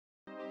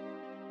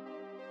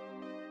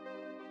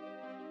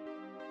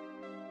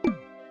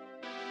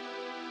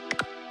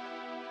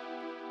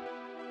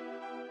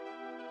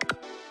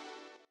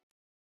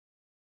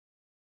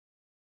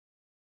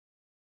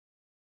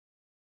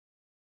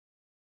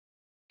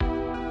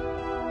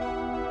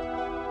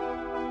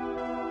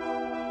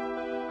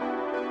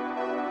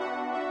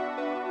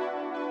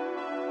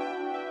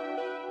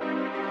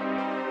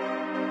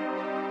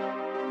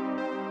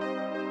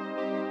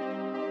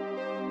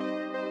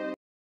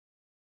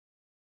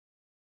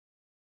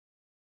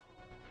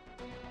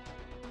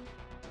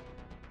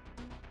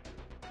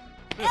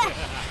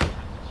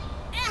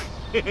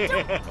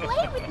Don't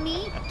play with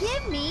me!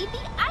 Give me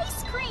the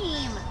ice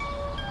cream!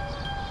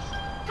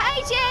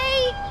 Hi,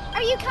 Jay!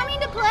 Are you coming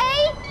to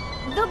play?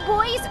 The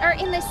boys are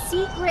in the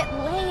secret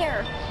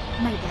lair.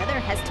 My brother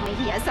has told me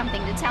he has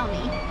something to tell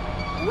me.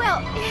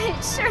 Well,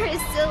 it sure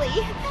is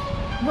silly.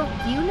 Won't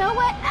you know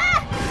what?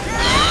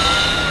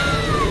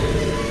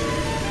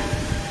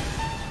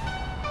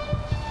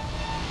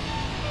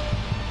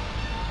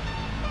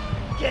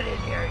 Get in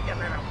here, you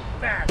little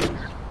bastard!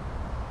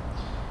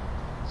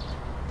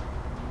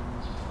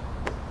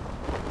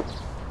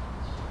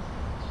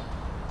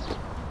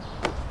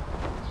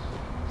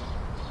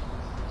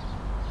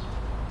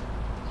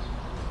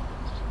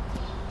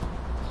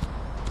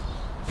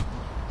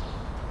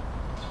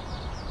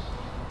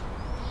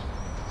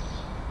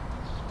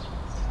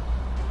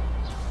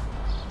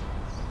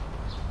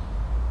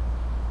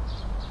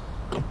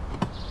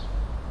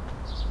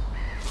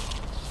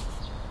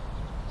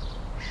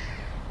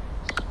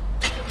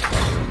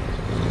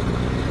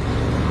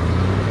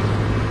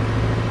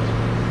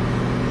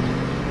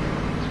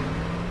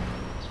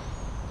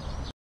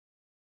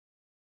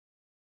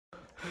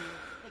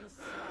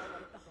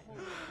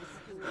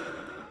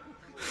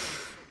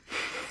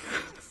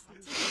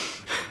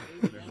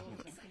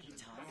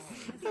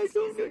 I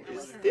don't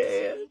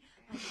understand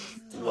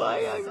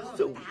why I'm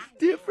so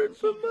different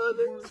from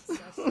others.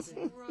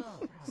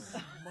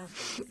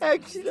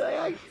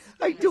 Actually,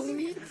 I don't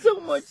need so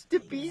much to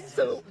be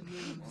so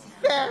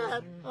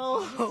fat.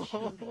 Oh.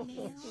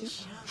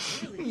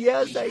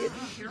 Yes,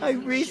 I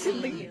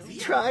recently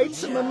tried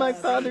some of my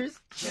father's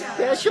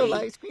special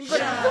ice cream, but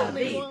it's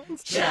only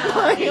once.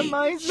 Why am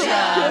I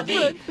so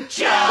different?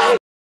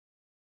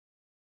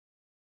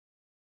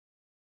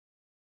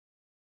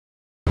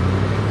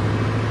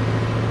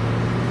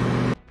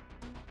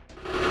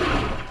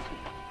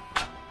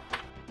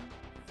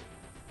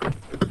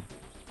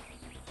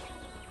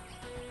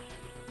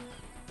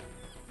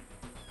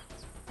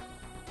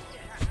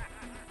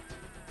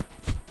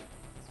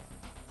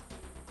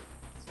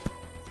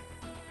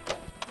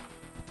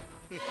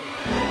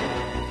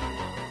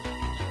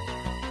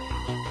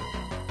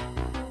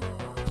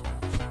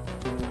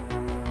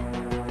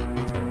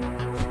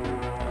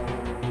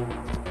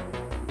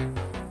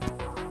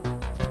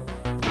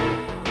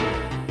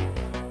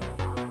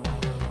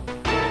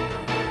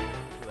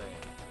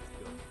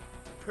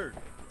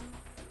 Perfect.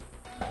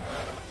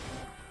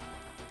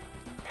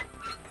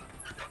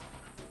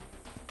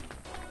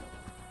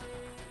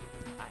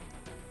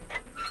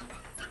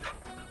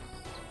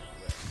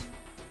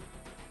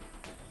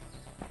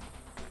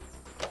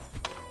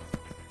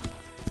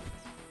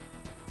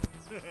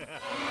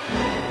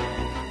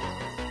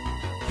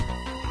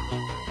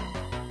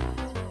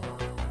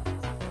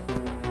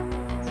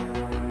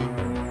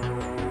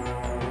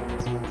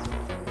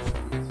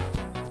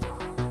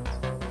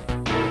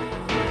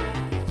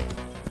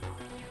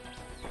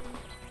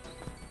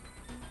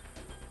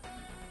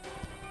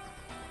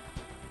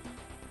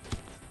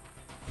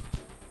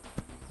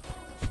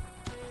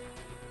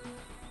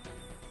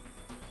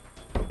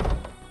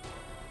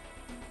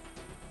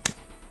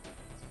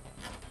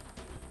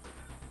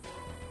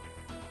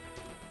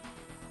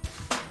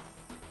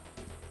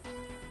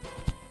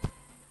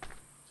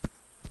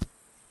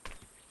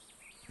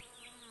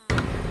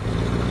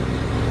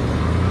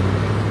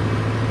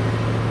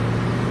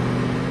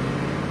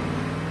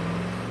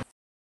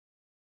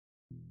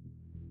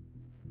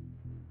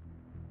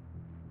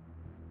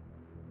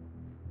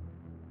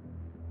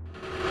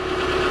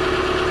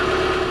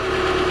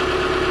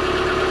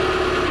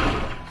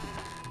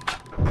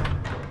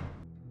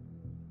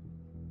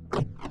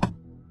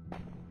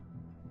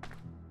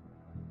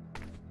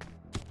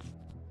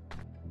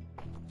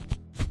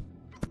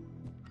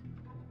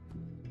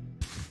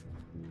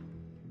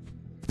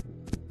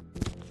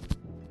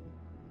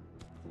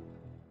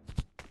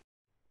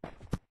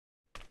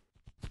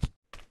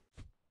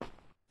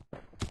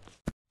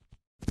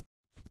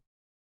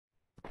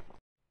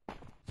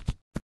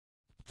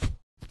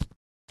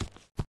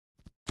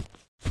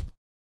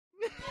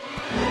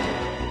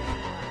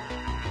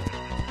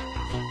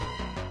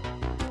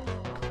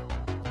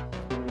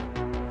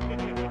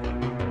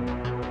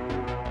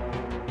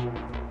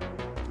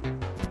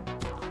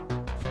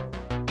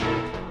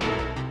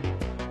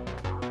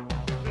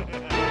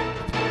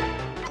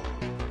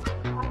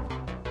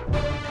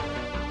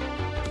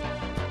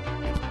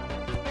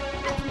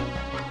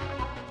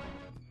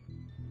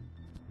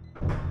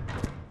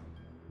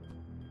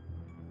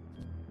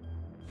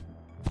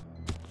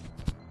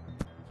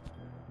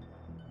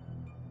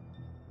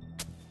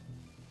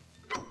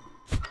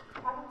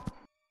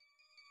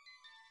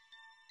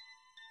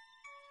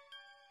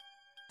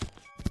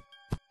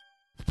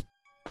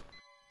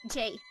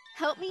 Jay,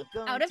 help me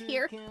out of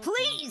here,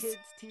 please! Kids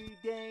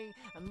today.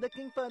 I'm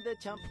looking for the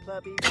chump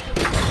puppy.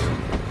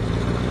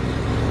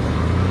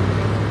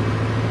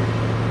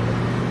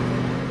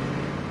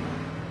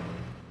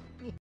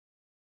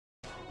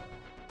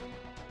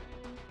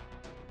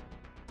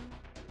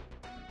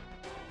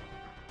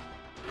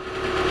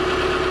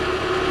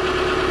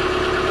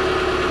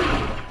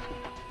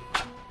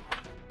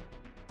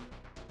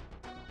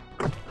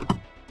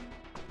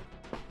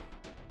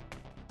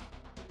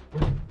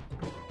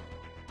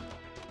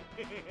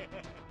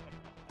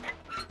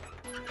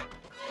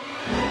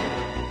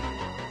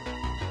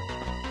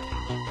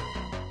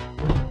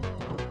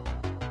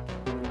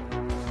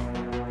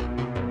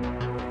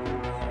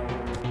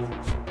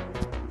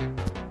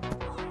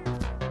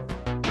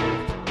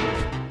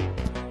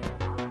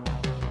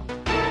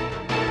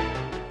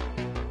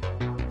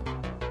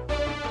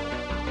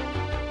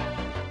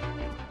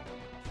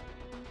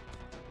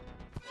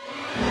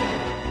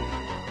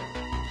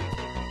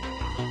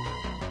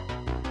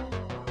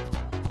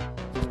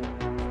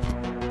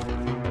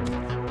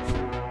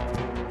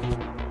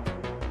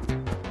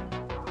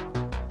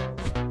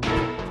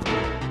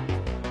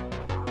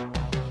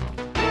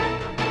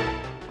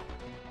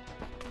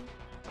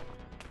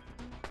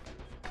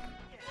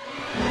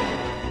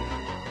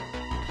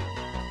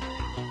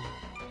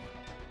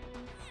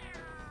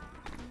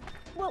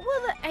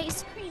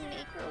 ice cream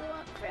maker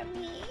want from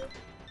me?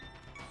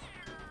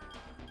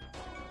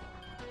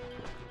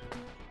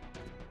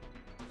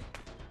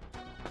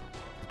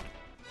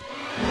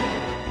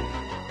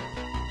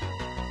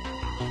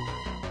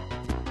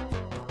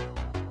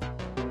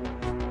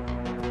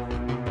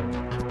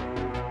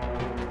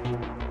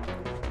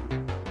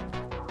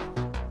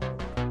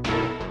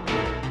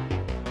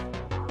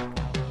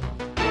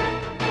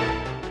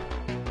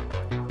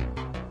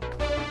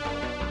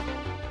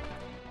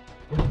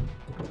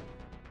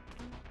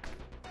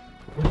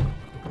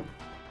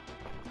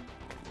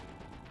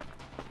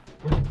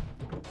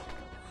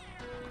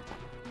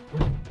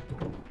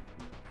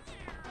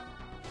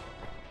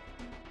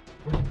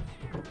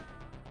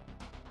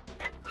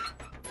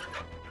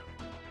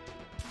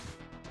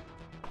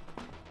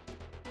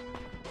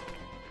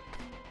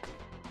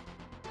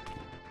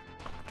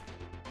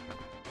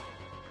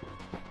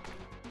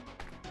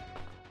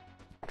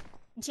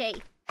 Jay,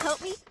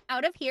 help me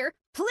out of here,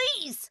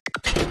 please!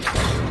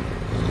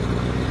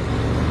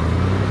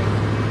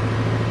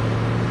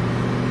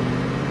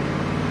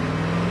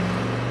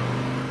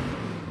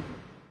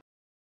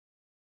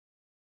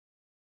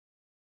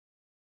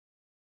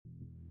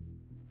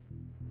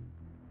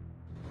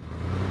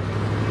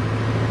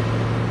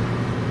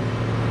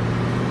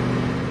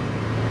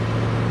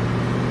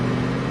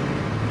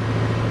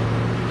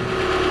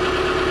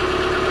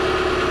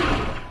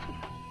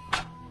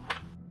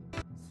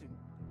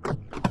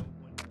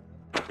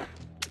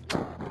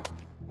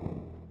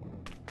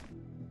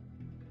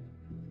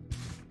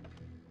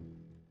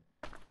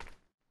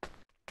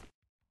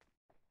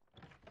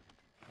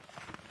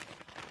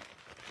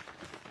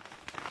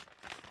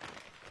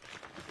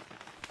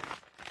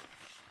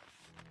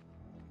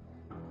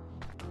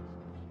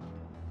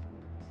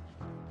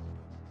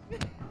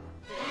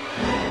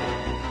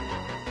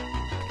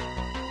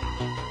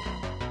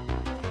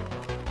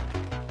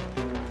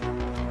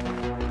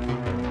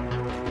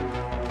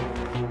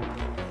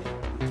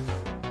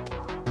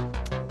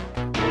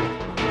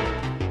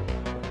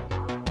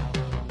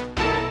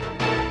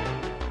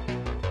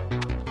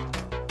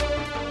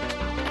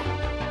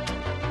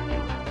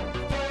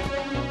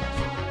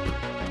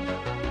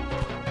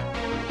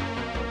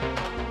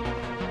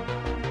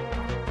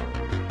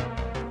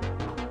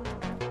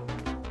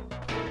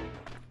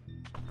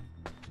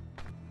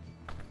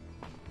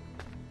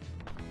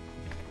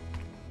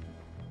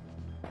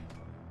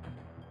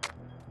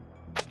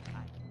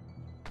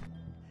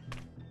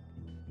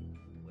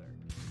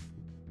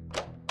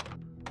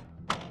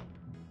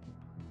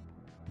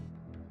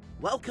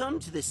 Welcome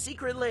to the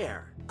secret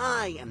lair.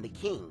 I am the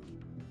king.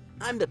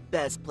 I'm the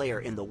best player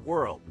in the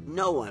world.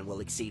 No one will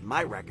exceed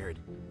my record.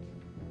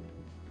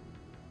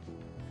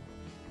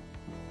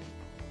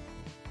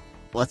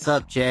 What's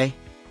up, Jay?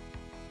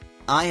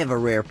 I have a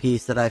rare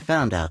piece that I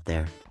found out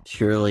there.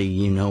 Surely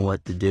you know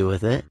what to do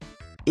with it.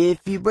 If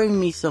you bring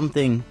me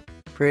something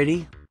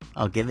pretty,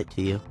 I'll give it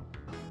to you.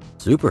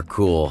 Super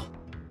cool.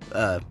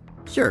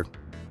 Sure.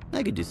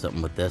 I could do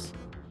something with this.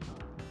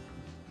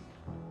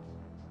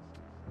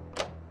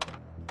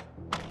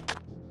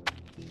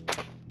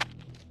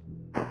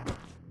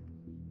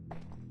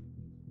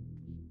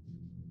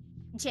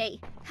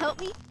 Jay, help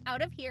me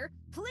out of here,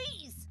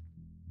 please!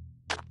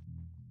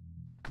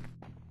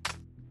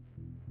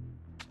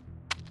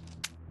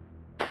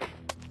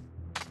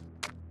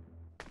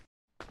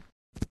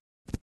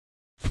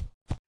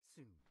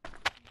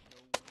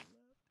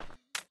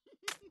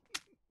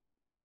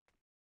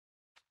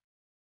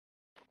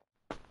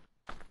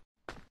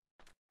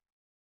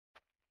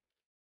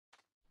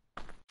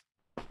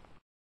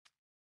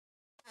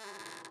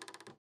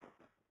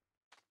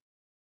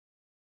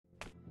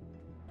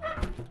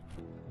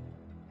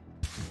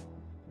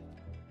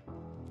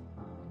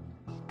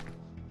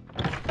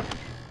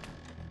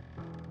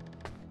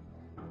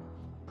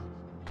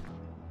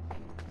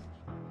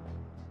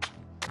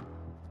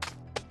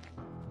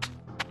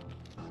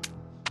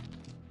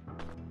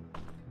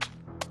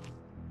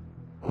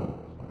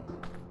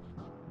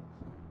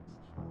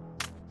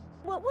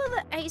 What will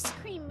the ice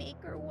cream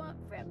maker want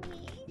from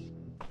me?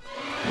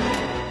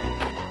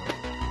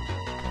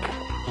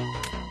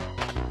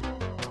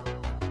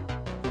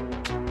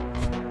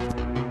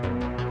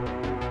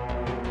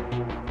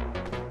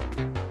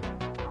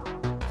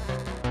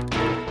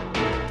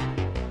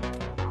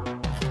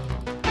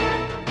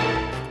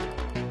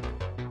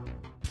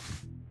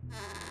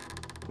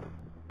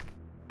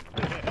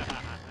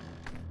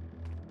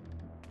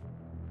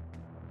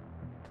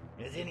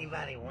 Is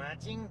anybody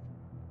watching?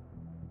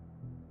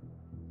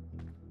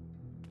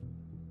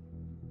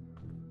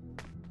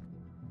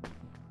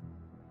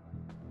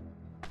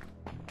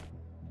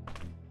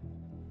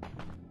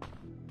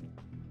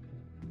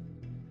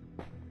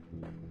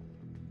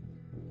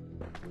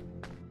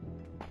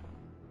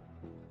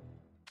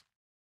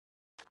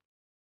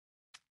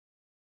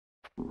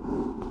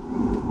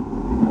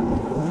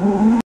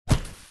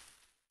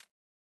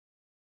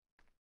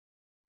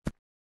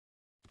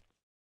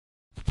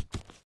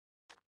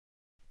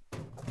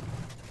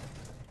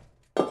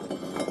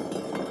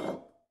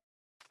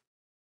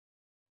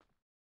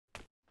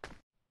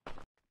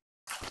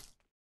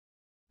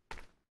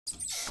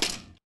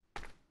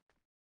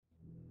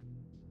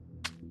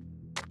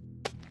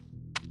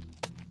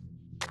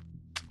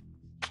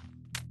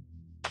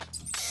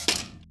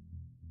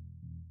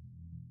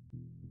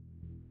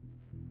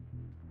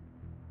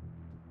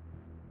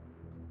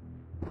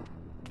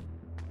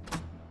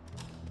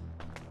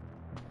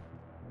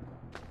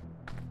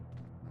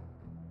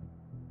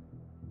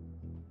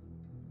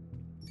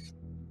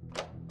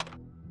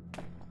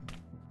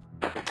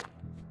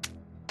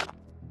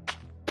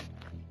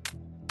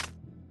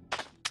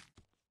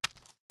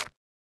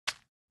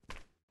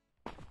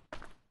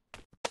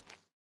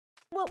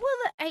 What will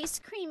the ice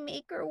cream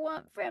maker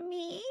want from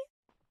me?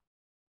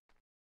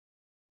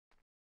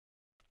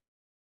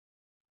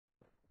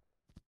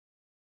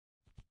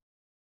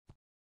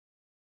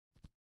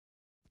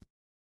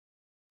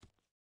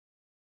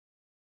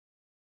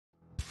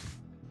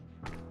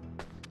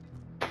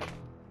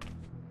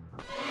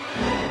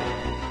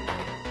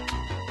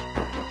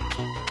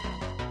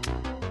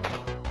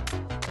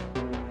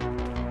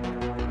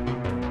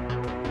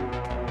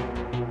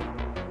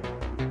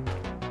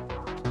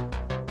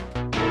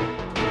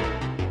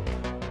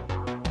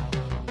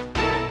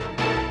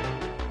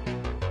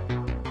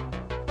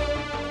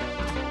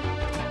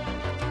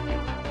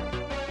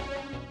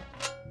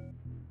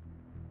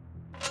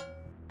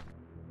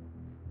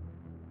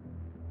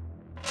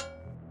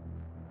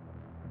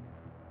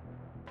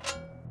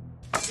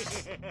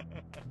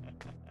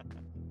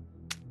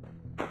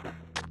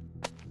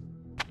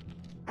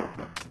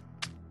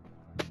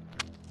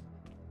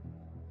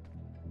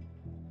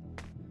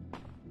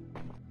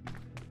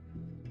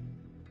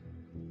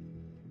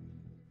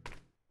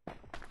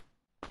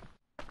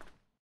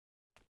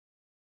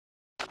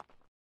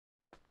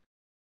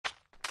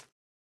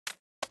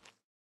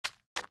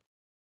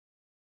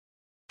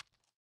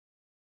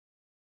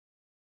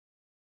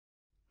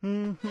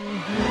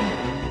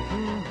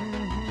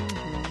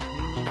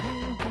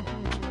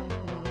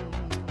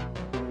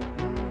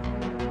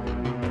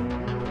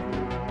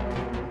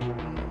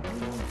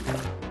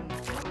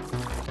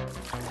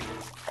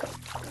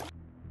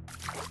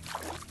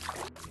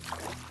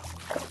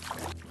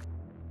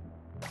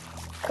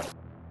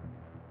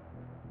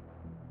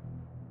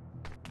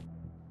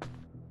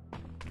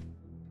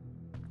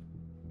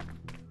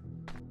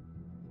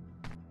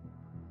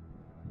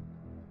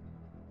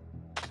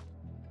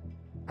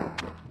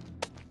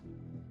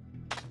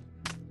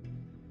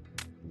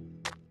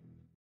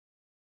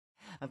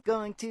 I'm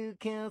going to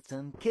kill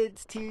some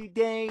kids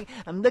today.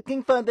 I'm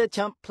looking for the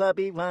chump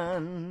plubby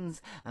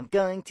ones. I'm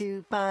going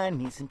to find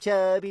me some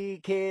chubby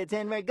kids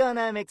and we're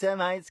gonna make some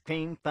ice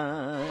cream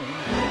fun.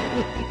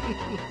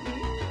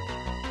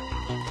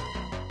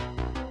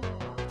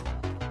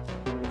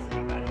 Is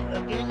anybody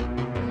looking?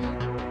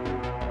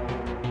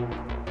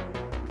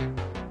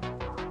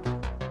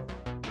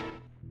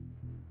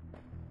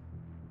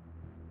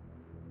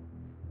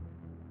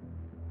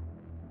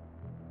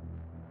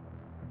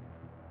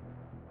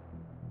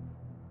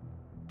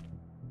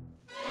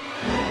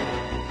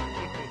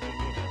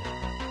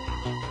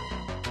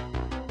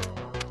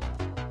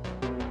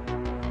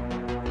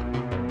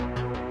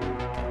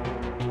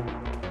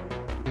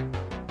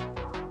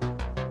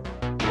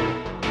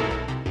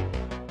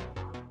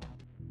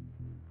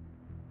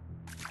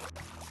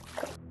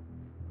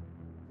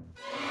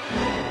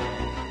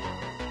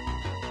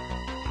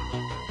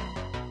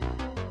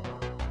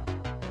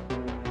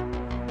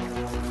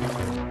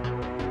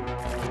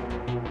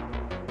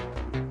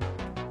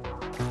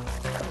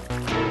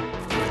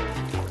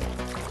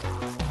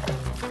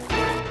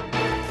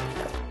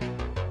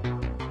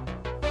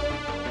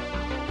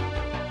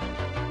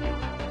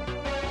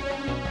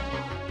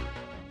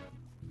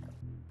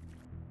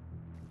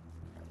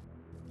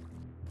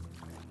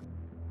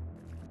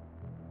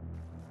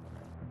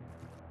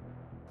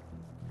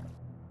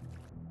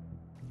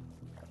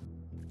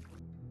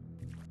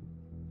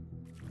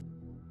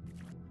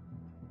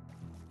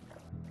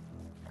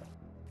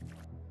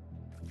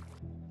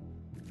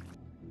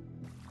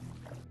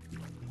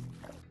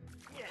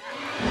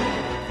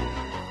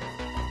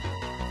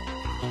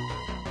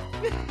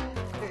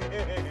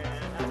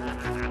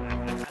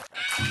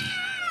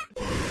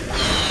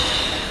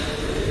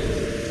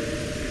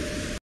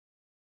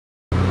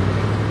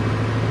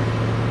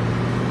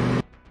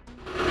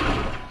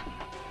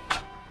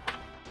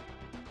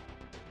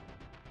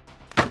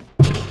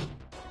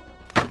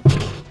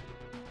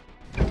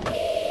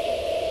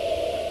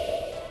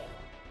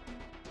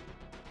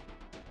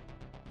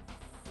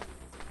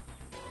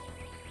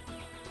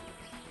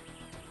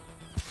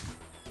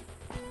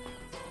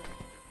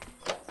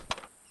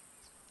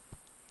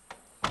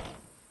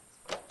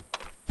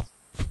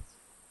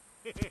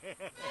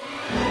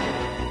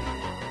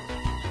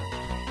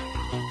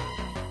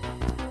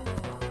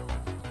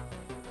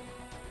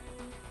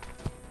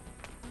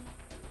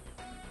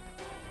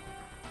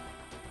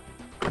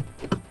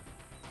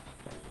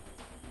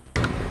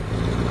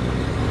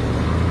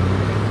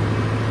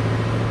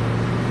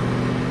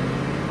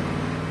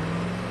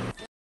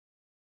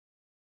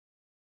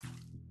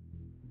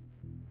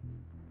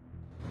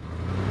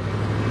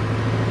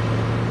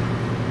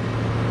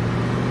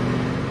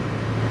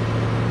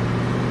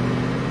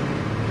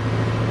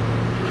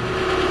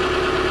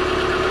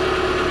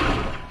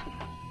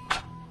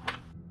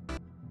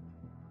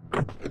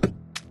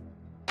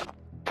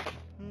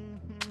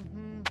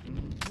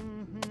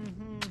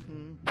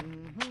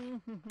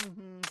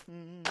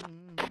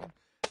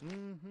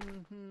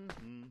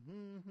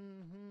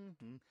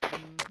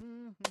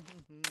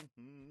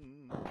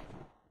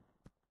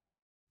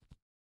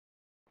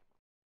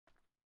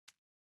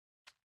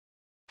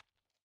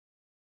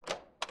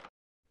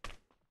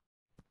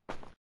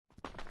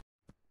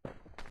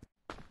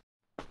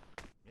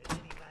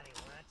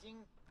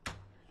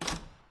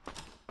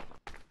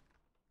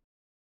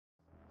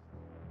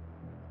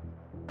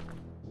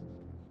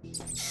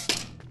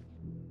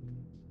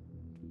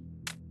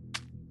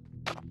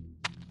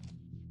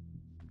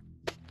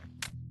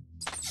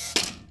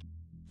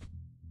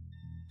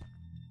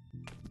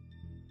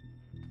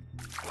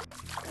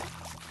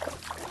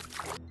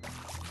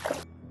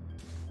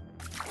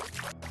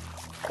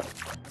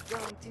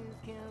 Going to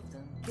kill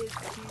some kids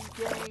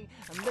today.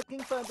 I'm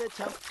looking for the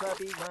chump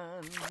chubby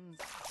ones.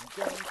 I'm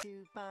going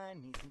to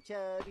find me some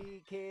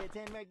chubby kids,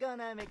 and we're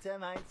gonna make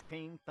some ice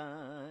cream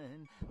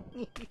fun.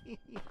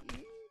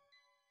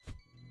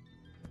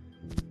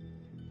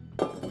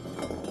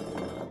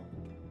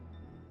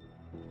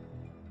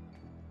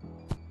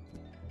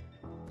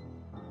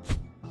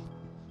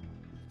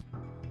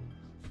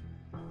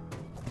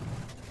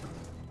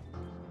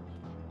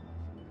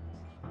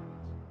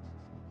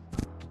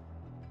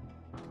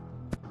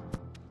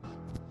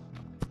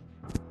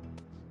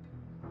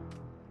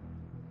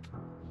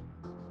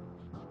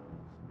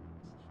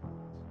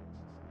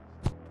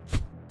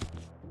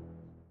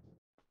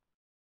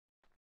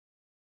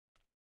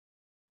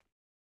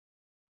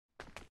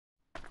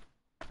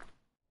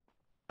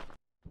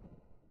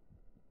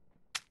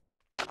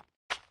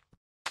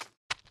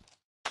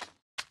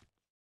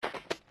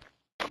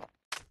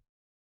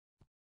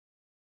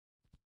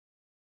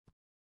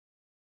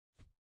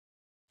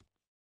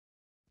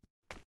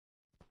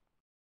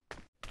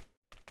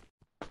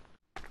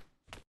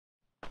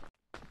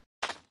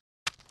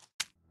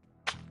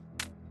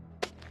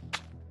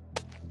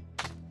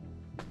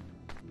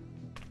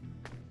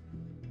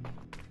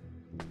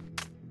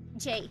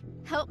 Jay,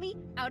 help me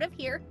out of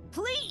here,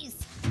 please!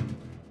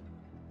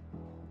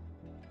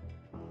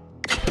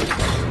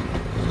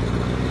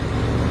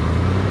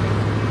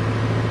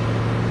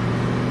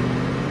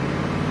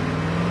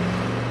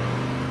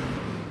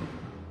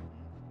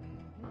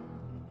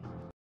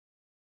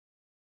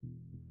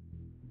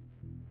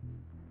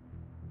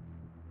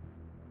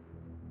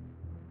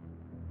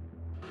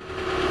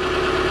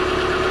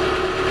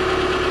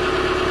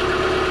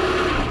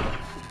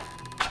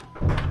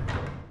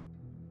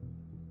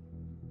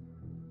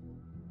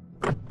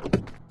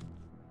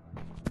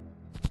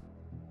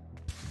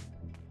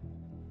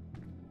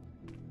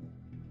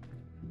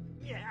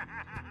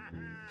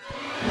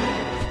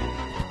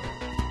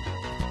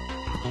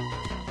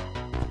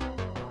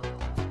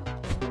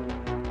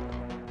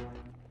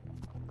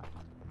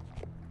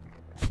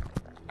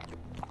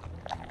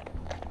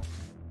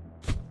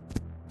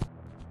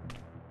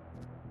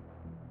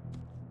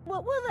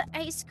 What will the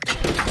ice cream...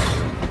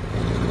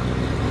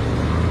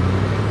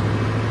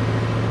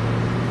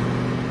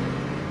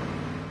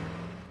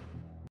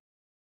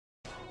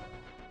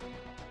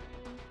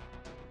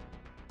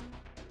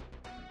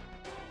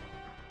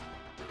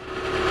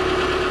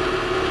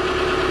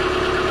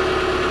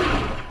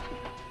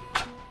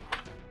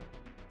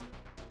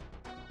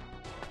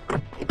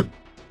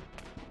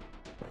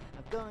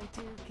 I'm going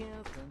to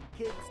kill some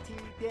kids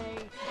today.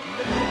 I'm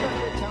looking for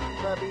the chump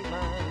chubby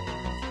ones.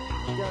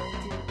 I'm going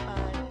to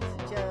find me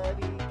some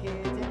chubby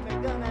kids, and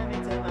we're gonna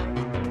make some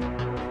ice cream.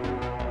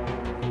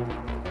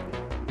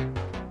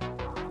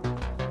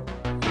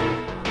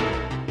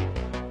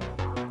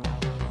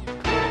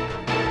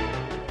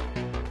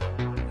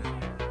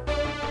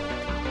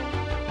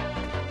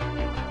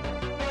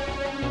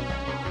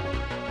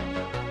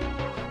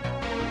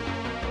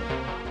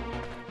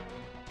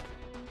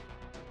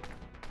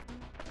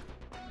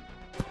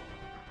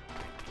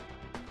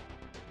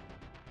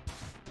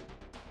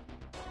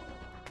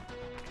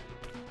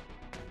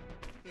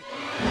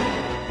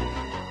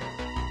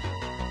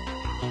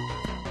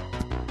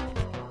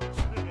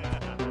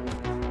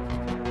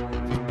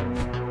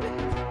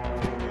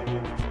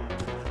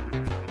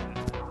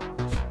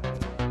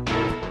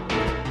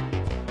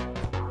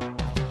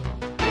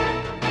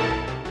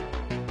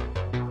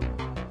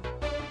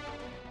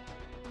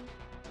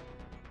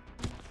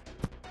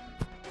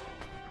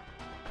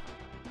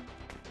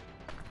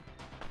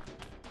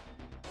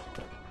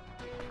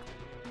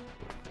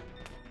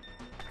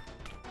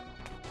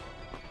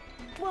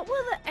 What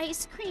will the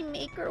ice cream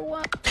maker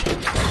want?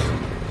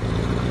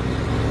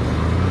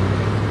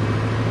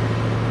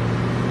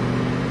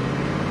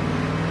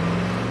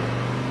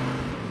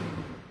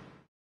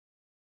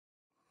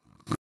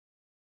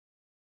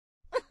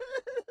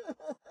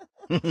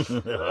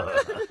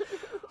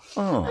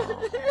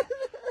 Oh,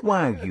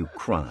 why are you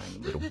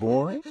crying, little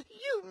boy?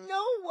 You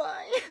know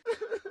why.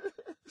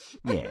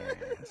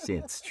 Yes,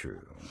 it's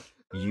true.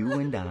 You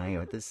and I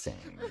are the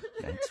same.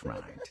 That's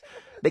right.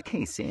 The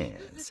case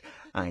is,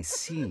 I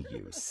see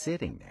you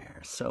sitting there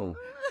so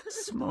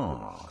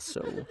small,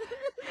 so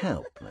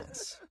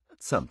helpless.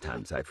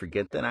 Sometimes I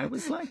forget that I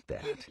was like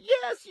that.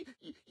 Yes,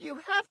 you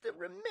have to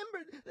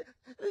remember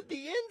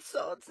the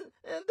insults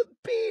and the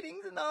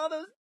beatings and all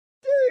those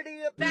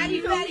dirty...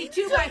 Fatty,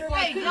 2x4,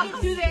 can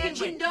you do the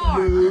engine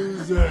door?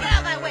 Get out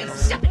of my way,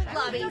 shove it,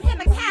 Blobby. Give him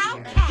a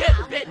cow.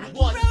 Get bitten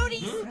once.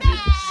 Brody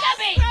smash. Shove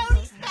it.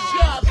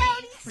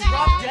 Chubby.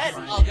 Drop dead,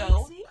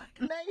 Uggo.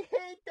 I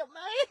hate them, I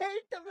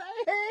hate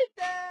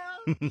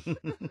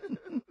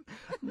them!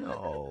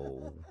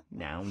 No,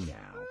 now,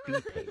 be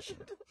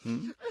patient.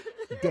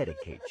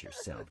 Dedicate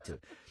yourself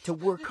to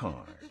work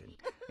hard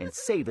and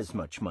save as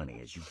much money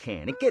as you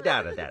can and get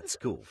out of that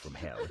school from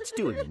hell. It's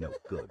doing you no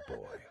good,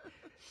 boy.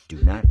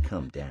 Do not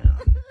come down.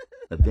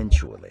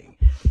 Eventually,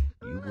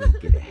 you will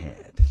get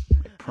ahead.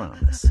 I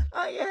promise.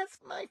 I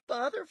asked my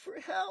father for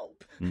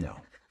help. No,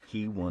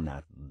 he will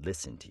not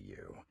listen to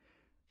you.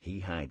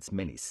 He hides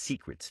many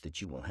secrets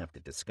that you will have to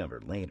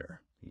discover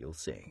later. You'll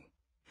see.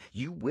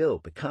 You will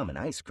become an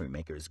ice cream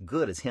maker as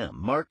good as him.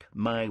 Mark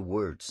my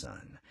words,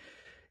 son.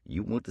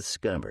 You will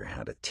discover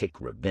how to take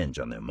revenge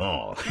on them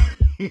all.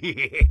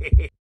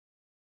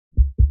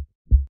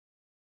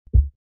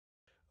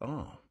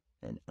 Oh,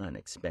 an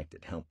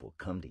unexpected help will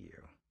come to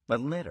you. A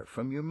letter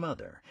from your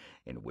mother,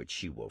 in which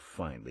she will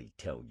finally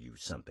tell you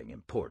something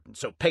important.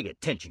 So pay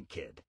attention,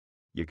 kid.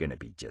 You're gonna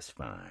be just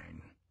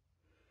fine.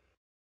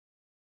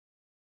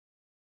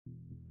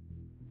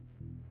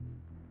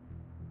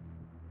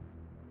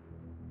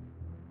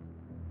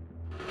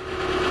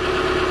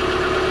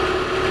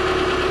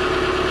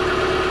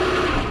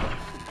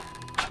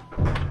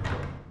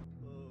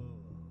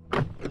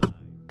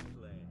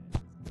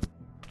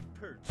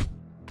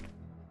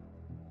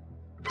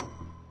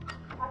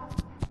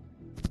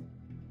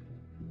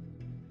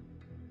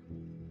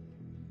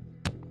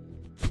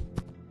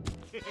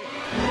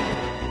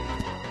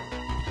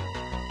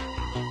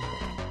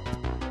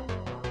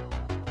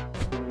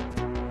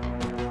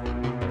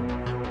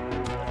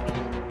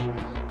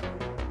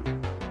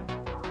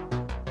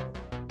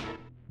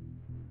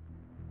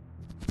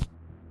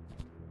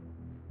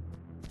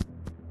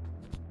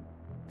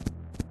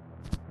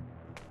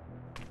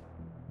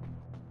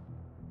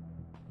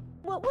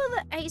 What will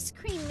the ice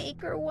cream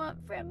maker want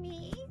from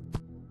me?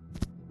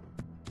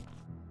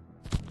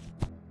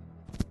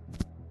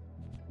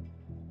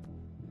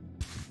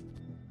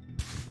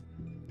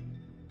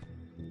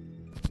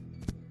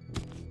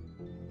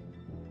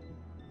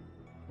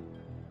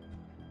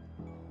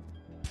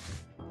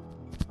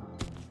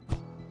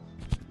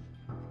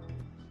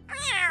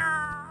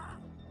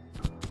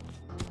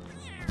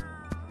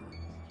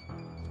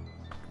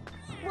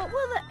 What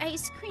will the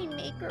ice cream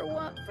maker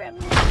want from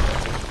me?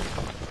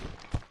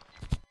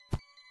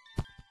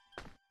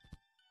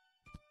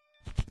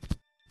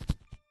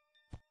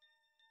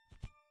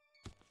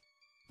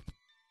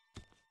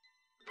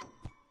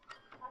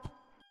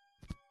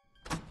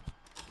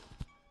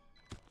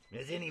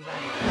 Does anybody?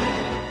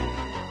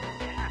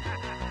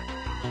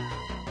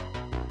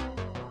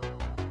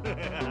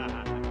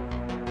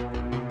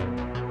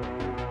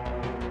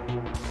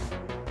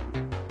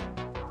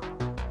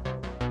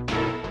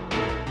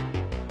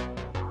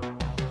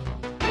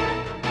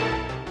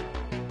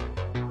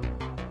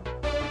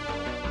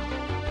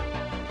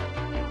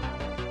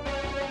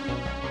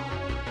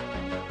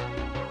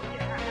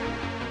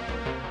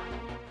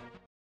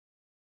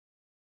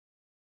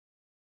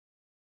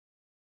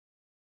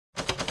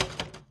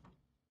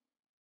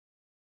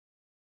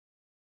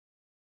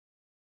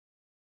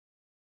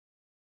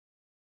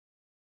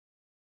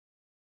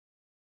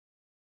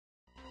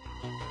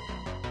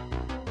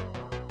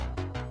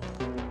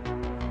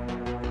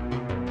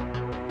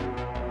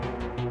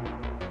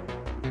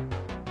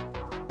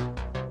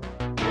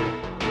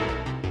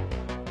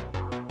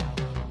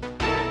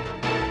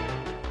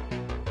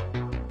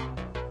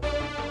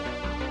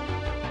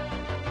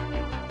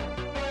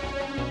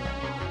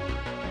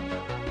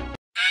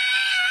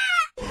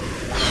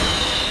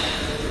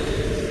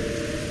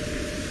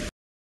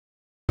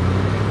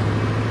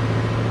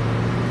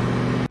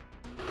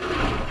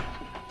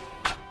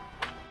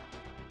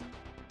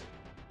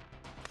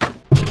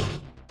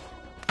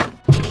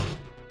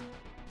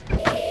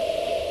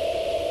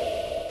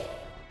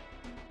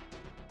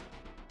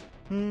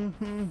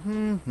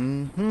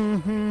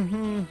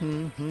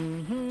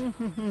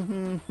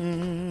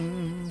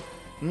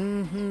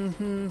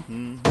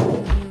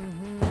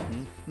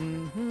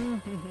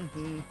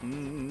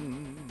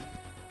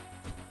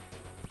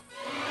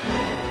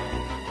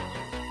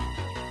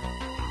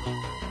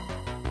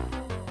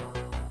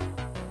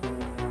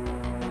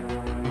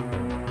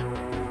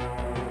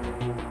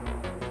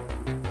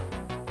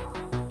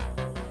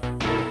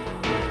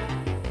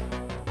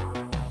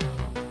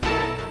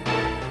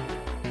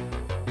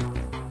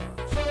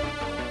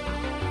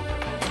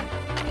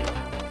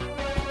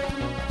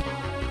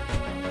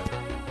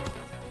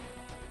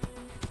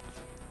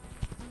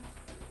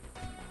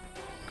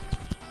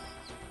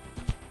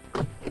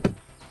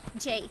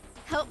 Jay,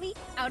 help me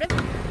out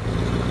of...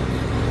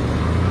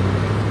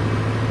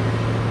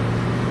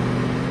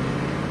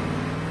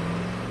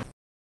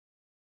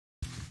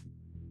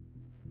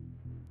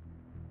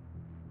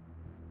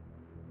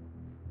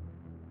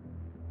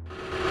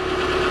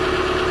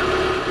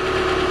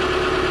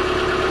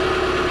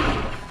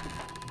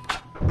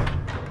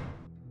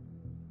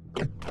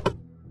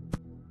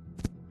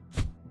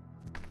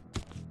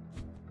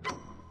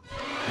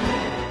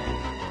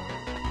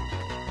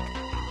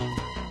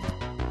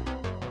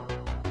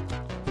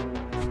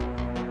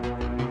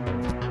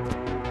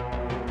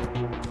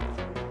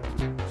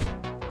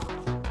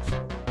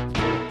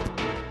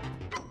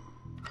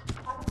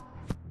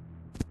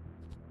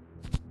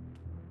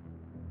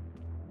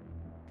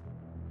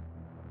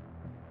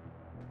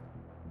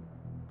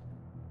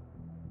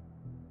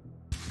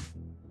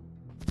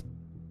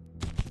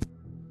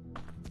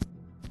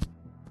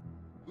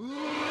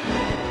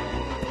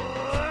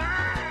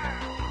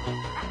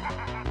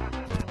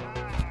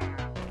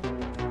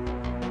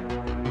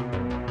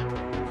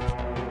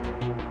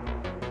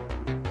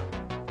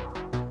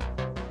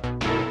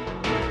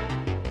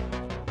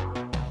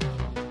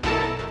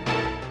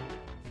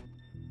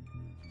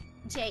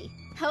 Jay,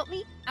 help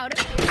me out of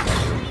here.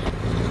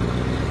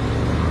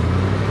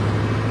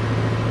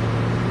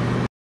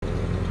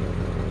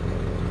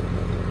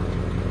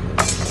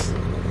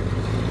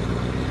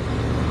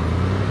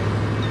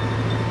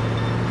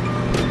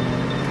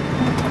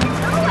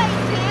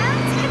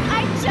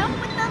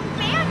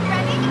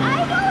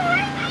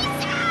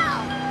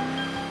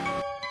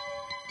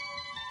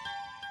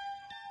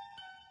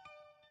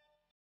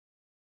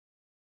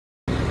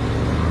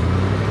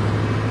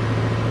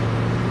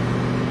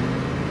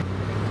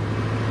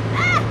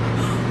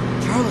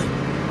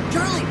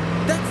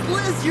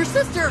 Your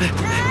sister!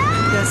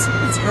 Yes,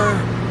 it's her.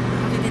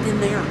 How did it get in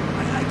there?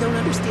 I don't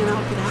understand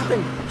how it could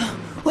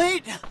happen.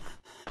 Wait!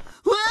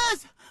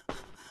 Liz!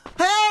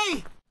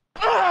 Hey!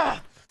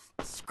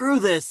 Screw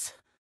this.